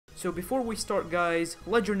So before we start, guys,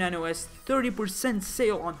 Ledger Nano has 30%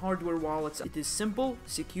 sale on hardware wallets. It is simple,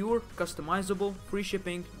 secure, customizable, free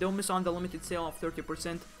shipping. Don't miss on the limited sale of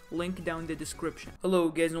 30%. Link down in the description. Hello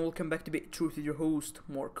guys and welcome back to BitTruth with your host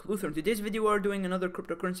Mark Luther. In today's video we are doing another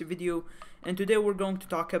cryptocurrency video, and today we're going to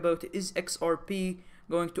talk about, is XRP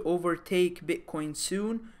going to overtake Bitcoin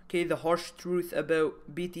soon? Okay, the harsh truth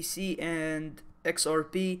about BTC and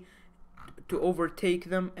XRP to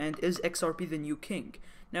overtake them, and is XRP the new king?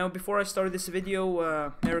 Now, before I start this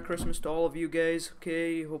video, Merry Christmas to all of you guys.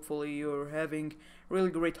 Okay, hopefully you're having really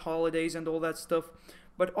great holidays and all that stuff.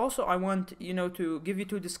 But also I want, to give you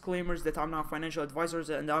two disclaimers that I'm not financial advisors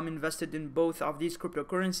and I'm invested in both of these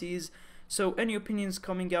cryptocurrencies. So any opinions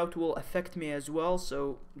coming out will affect me as well.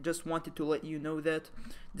 So just wanted to let you know that,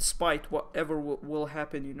 despite whatever will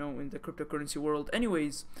happen, in the cryptocurrency world.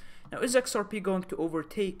 Anyways, now, is XRP going to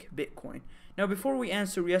overtake Bitcoin? Now, before we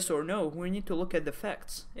answer yes or no, we need to look at the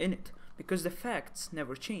facts in it, because the facts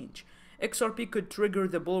never change. XRP could trigger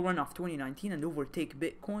the bull run of 2019 and overtake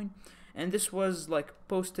Bitcoin, and this was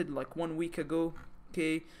posted 1 week ago.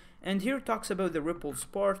 Okay, and here it talks about the Ripple's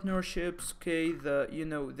partnerships. Okay, the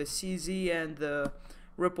the CZ and the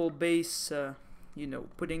Ripple base,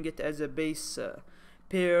 putting it as a base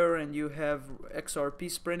pair, and you have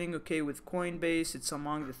XRP spreading, okay, with Coinbase. It's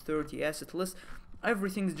among the 30 asset list.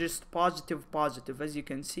 Everything's just positive, as you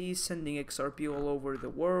can see, sending XRP all over the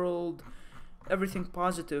world, everything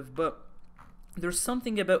positive. But there's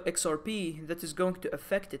something about XRP that is going to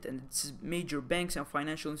affect it, and it's major banks and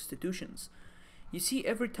financial institutions. You see,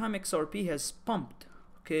 every time XRP has pumped,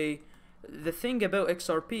 okay, the thing about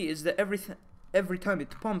XRP is that every time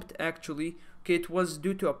it pumped, actually, okay, it was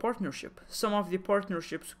due to a partnership. Some of the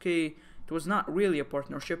partnerships, okay, it was not really a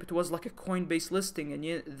partnership, it was like a Coinbase listing,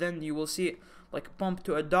 and then you will see it pump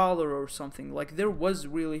to $1 or something. There was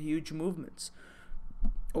really huge movements,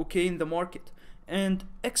 okay, in the market. And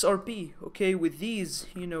XRP, okay, with these,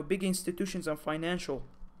 big institutions and financial,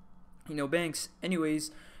 banks,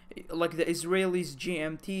 anyways, like the Israelis,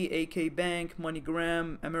 GMT, AK Bank,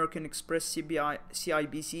 MoneyGram, American Express,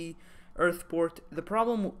 CIBC, Earthport. The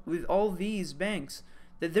problem with all these banks,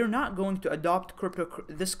 that they're not going to adopt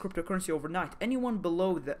this cryptocurrency overnight. Anyone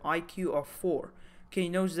below the IQ of 4, okay,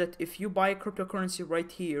 knows that if you buy a cryptocurrency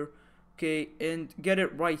right here, okay, and get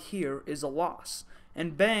it right here, is a loss.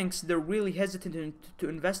 And banks, they're really hesitant to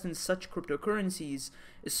invest in such cryptocurrencies,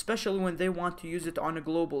 especially when they want to use it on a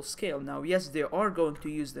global scale. Now, yes, they are going to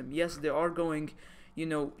use them. Yes, they are going,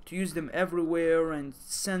 to use them everywhere and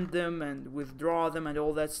send them and withdraw them and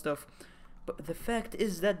all that stuff. But the fact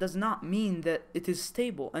is that does not mean that it is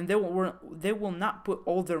stable, and they will not put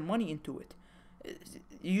all their money into it.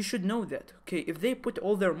 You should know that, okay? If they put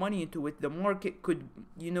all their money into it, the market could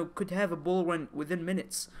have a bull run within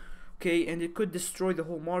minutes, okay, and it could destroy the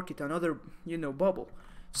whole market, another bubble.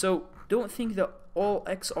 So don't think that all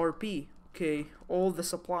XRP, okay, all the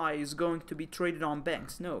supply is going to be traded on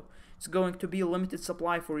banks. No, it's going to be a limited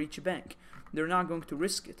supply for each bank. They're not going to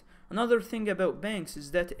risk it. Another thing about banks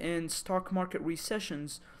is that in stock market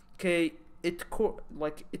recessions, okay, it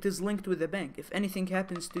is linked with the bank. If anything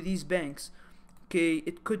happens to these banks, okay,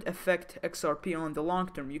 it could affect XRP on the long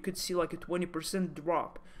term. You could see a 20%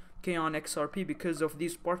 drop, okay, on XRP because of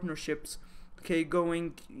these partnerships, okay,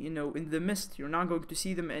 going in the mist. You're not going to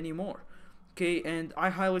see them anymore, okay. And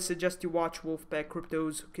I highly suggest you watch Wolfpack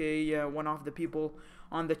Cryptos, okay, one of the people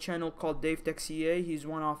on the channel called Dave Texier. He's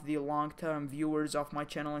one of the long-term viewers of my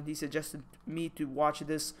channel, and he suggested me to watch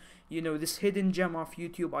this, this hidden gem of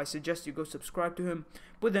YouTube. I suggest you go subscribe to him,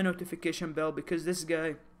 put the notification bell, because this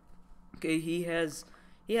guy, okay, he has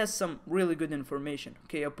some really good information,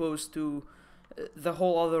 okay, opposed to the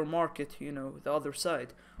whole other market, the other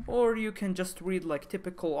side. Or you can just read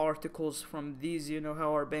typical articles from these,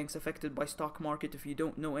 how are banks affected by stock market, if you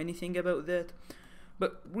don't know anything about that.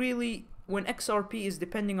 But really, when XRP is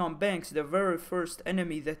depending on banks, the very first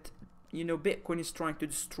enemy that Bitcoin is trying to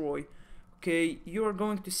destroy, okay, you are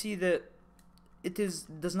going to see that it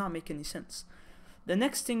does not make any sense. The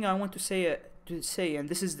next thing I want to say, and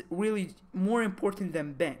this is really more important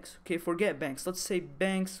than banks, okay, forget banks, let's say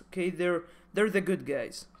banks, okay, they're the good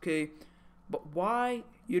guys, okay, but why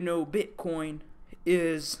Bitcoin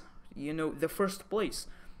is the first place?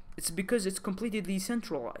 It's because it's completely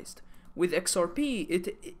decentralized. With XRP,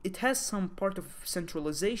 it has some part of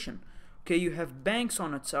centralization, okay. You have banks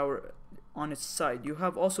on its side. You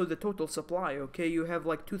have also the total supply, okay. You have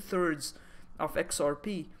 2/3 of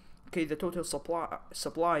XRP, okay. The total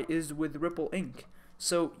supply is with Ripple Inc.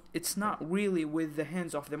 So it's not really with the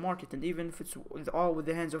hands of the market, and even if it's all with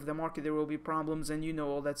the hands of the market, there will be problems and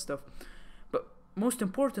all that stuff. But most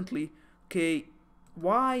importantly, okay,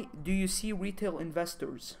 why do you see retail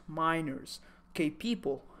investors, miners, okay,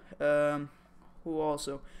 people, who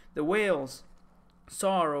also, the whales,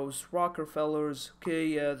 Soros, Rockefellers,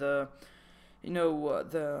 okay, the,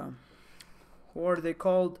 the, what are they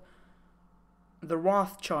called? The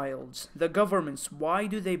Rothschilds, the governments, why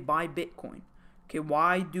do they buy Bitcoin? Okay,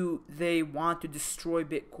 why do they want to destroy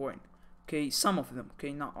Bitcoin? Okay, some of them,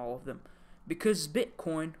 okay, not all of them. Because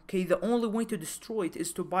Bitcoin, okay, the only way to destroy it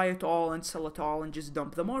is to buy it all and sell it all and just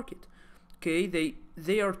dump the market. Okay,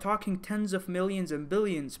 they are talking tens of millions and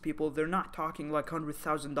billions, people. They're not talking like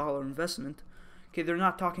 $100,000 investment. Okay, they're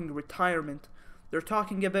not talking retirement. They're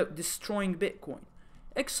talking about destroying Bitcoin.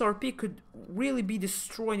 XRP could really be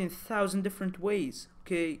destroyed in 1,000 different ways.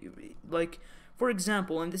 Okay, like, for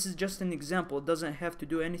example, and this is just an example, it doesn't have to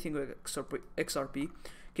do anything with XRP.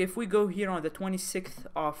 Okay, if we go here on the 26th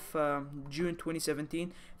of June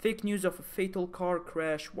 2017, fake news of a fatal car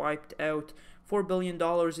crash wiped out $4 billion in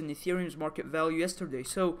Ethereum's market value yesterday.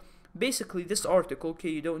 So basically this article, okay,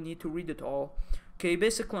 you don't need to read it all. Okay,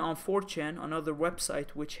 basically on 4chan, another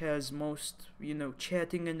website which has most,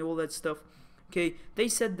 chatting and all that stuff. Okay, they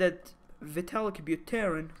said that Vitalik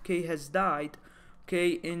Buterin, okay, has died,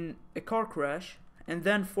 okay, in a car crash, and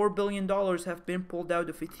then $4 billion have been pulled out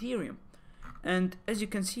of Ethereum. And as you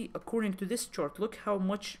can see, according to this chart, look how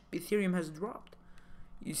much Ethereum has dropped.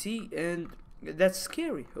 You see, and that's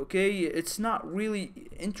scary, okay? It's not really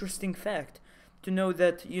interesting fact to know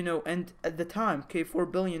that, and at the time, okay, $4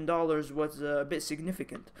 billion was a bit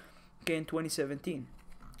significant, okay, in 2017.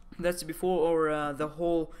 That's before the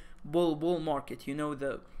whole bull market,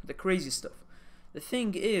 the crazy stuff. The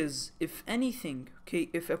thing is, if anything, okay,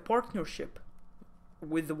 if a partnership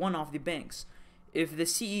with one of the banks, if the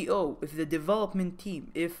CEO, if the development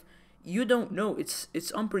team, if you don't know,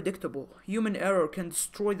 it's unpredictable. Human error can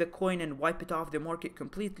destroy the coin and wipe it off the market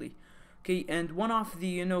completely. Okay, and one of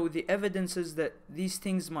the the evidences that these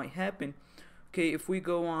things might happen, okay, if we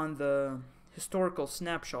go on the historical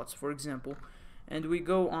snapshots, for example, and we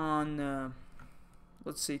go on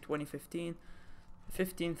let's say 2015,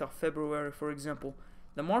 15th of February, for example,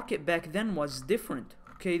 the market back then was different.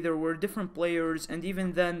 Okay, there were different players, and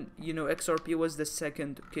even then, XRP was the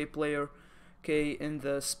second, okay, player, okay, in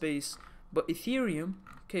the space. But Ethereum,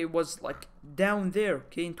 okay, was like down there,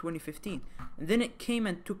 okay, in 2015, and then it came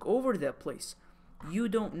and took over that place. You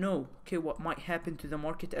don't know, okay, what might happen to the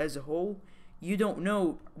market as a whole. You don't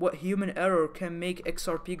know what human error can make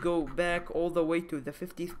XRP go back all the way to the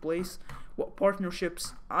 50th place. What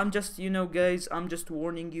partnerships. I'm just, guys, I'm just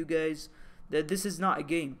warning you guys that this is not a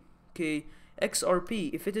game, okay.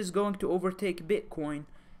 XRP, if it is going to overtake Bitcoin,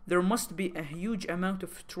 there must be a huge amount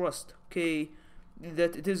of trust, okay,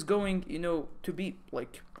 that it is going, to be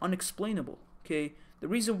like unexplainable, okay. The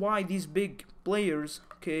reason why these big players,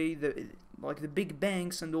 okay, like the big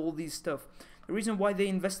banks and all these stuff, the reason why they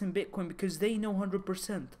invest in Bitcoin, because they know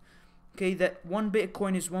 100%, okay, that one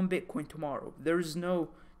Bitcoin is one Bitcoin tomorrow. There is no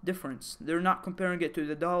difference. They're not comparing it to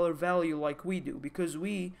the dollar value like we do, because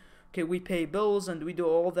we pay bills and we do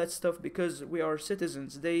all that stuff because we are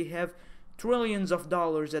citizens. They have trillions of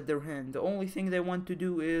dollars at their hand. The only thing they want to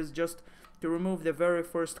do is just to remove the very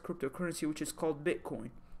first cryptocurrency, which is called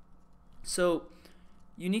Bitcoin. So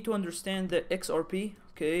you need to understand that XRP,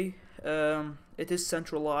 okay, it is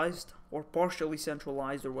centralized or partially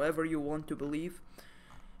centralized, or whatever you want to believe.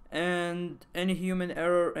 And any human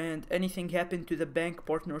error and anything happen to the bank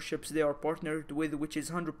partnerships they are partnered with, which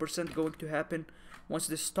is 100% going to happen once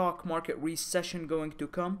the stock market recession going to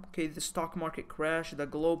come, okay, the stock market crash, the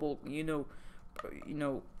global,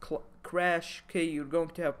 crash, okay, you're going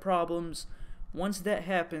to have problems. Once that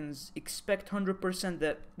happens, expect 100%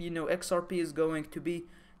 that, XRP is going to be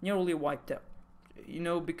nearly wiped out,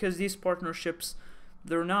 because these partnerships,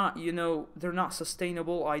 they're not, they're not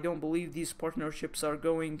sustainable. I don't believe these partnerships are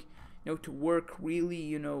going, to work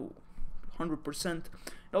really, 100%.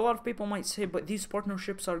 A lot of people might say, but these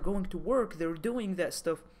partnerships are going to work. They're doing that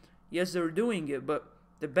stuff. Yes, they're doing it, but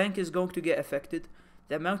the bank is going to get affected.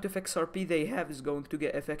 The amount of XRP they have is going to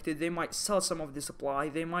get affected. They might sell some of the supply.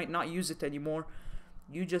 They might not use it anymore.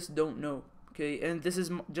 You just don't know. Okay, and this is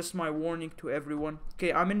just my warning to everyone.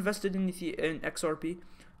 Okay, I'm invested in XRP.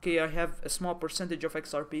 Okay, I have a small percentage of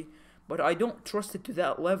XRP, but I don't trust it to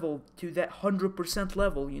that level, to that 100%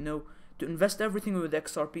 level, to invest everything with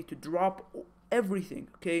XRP, to drop everything,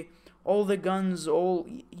 okay, all the guns, all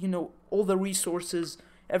the resources,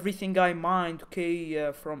 everything I mined,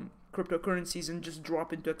 okay, from cryptocurrencies, and just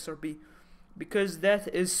drop into XRP, because that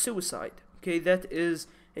is suicide, okay, that is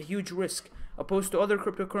a huge risk, opposed to other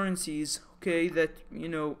cryptocurrencies, okay, that,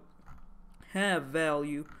 have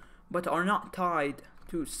value, but are not tied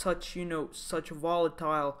to such, you know, such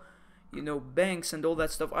volatile, you know, banks and all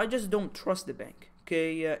that stuff. I just don't trust the bank.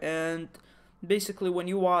 Okay, and basically when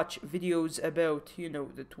you watch videos about, you know,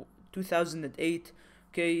 the 2008,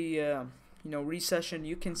 okay, you know, recession,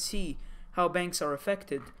 you can see how banks are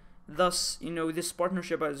affected. Thus, you know, this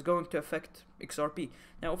partnership is going to affect XRP.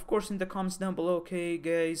 Now, of course, in the comments down below, okay,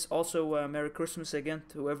 guys, also Merry Christmas again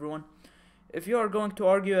to everyone. If you are going to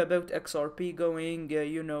argue about XRP going,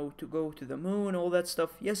 you know, to go to the moon, all that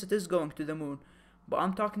stuff, yes, it is going to the moon. But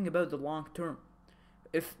I'm talking about the long term.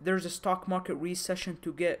 If there's a stock market recession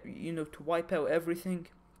to get, you know, to wipe out everything,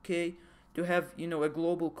 okay, to have, you know, a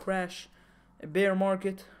global crash, a bear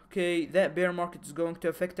market, okay, that bear market is going to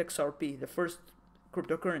affect XRP, the first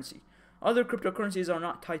cryptocurrency. Other cryptocurrencies are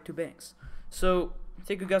not tied to banks. So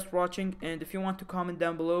thank you guys for watching, and if you want to comment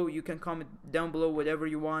down below, you can comment down below whatever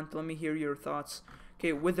you want. Let me hear your thoughts.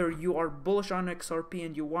 Okay, whether you are bullish on XRP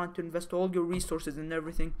and you want to invest all your resources and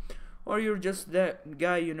everything, or you're just that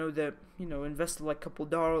guy, you know, that, you know, invested like a couple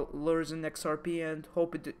dollars in XRP and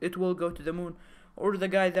hope it will go to the moon, or the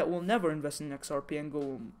guy that will never invest in XRP and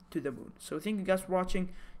go to the moon. So thank you guys for watching.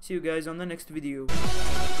 See you guys on the next video.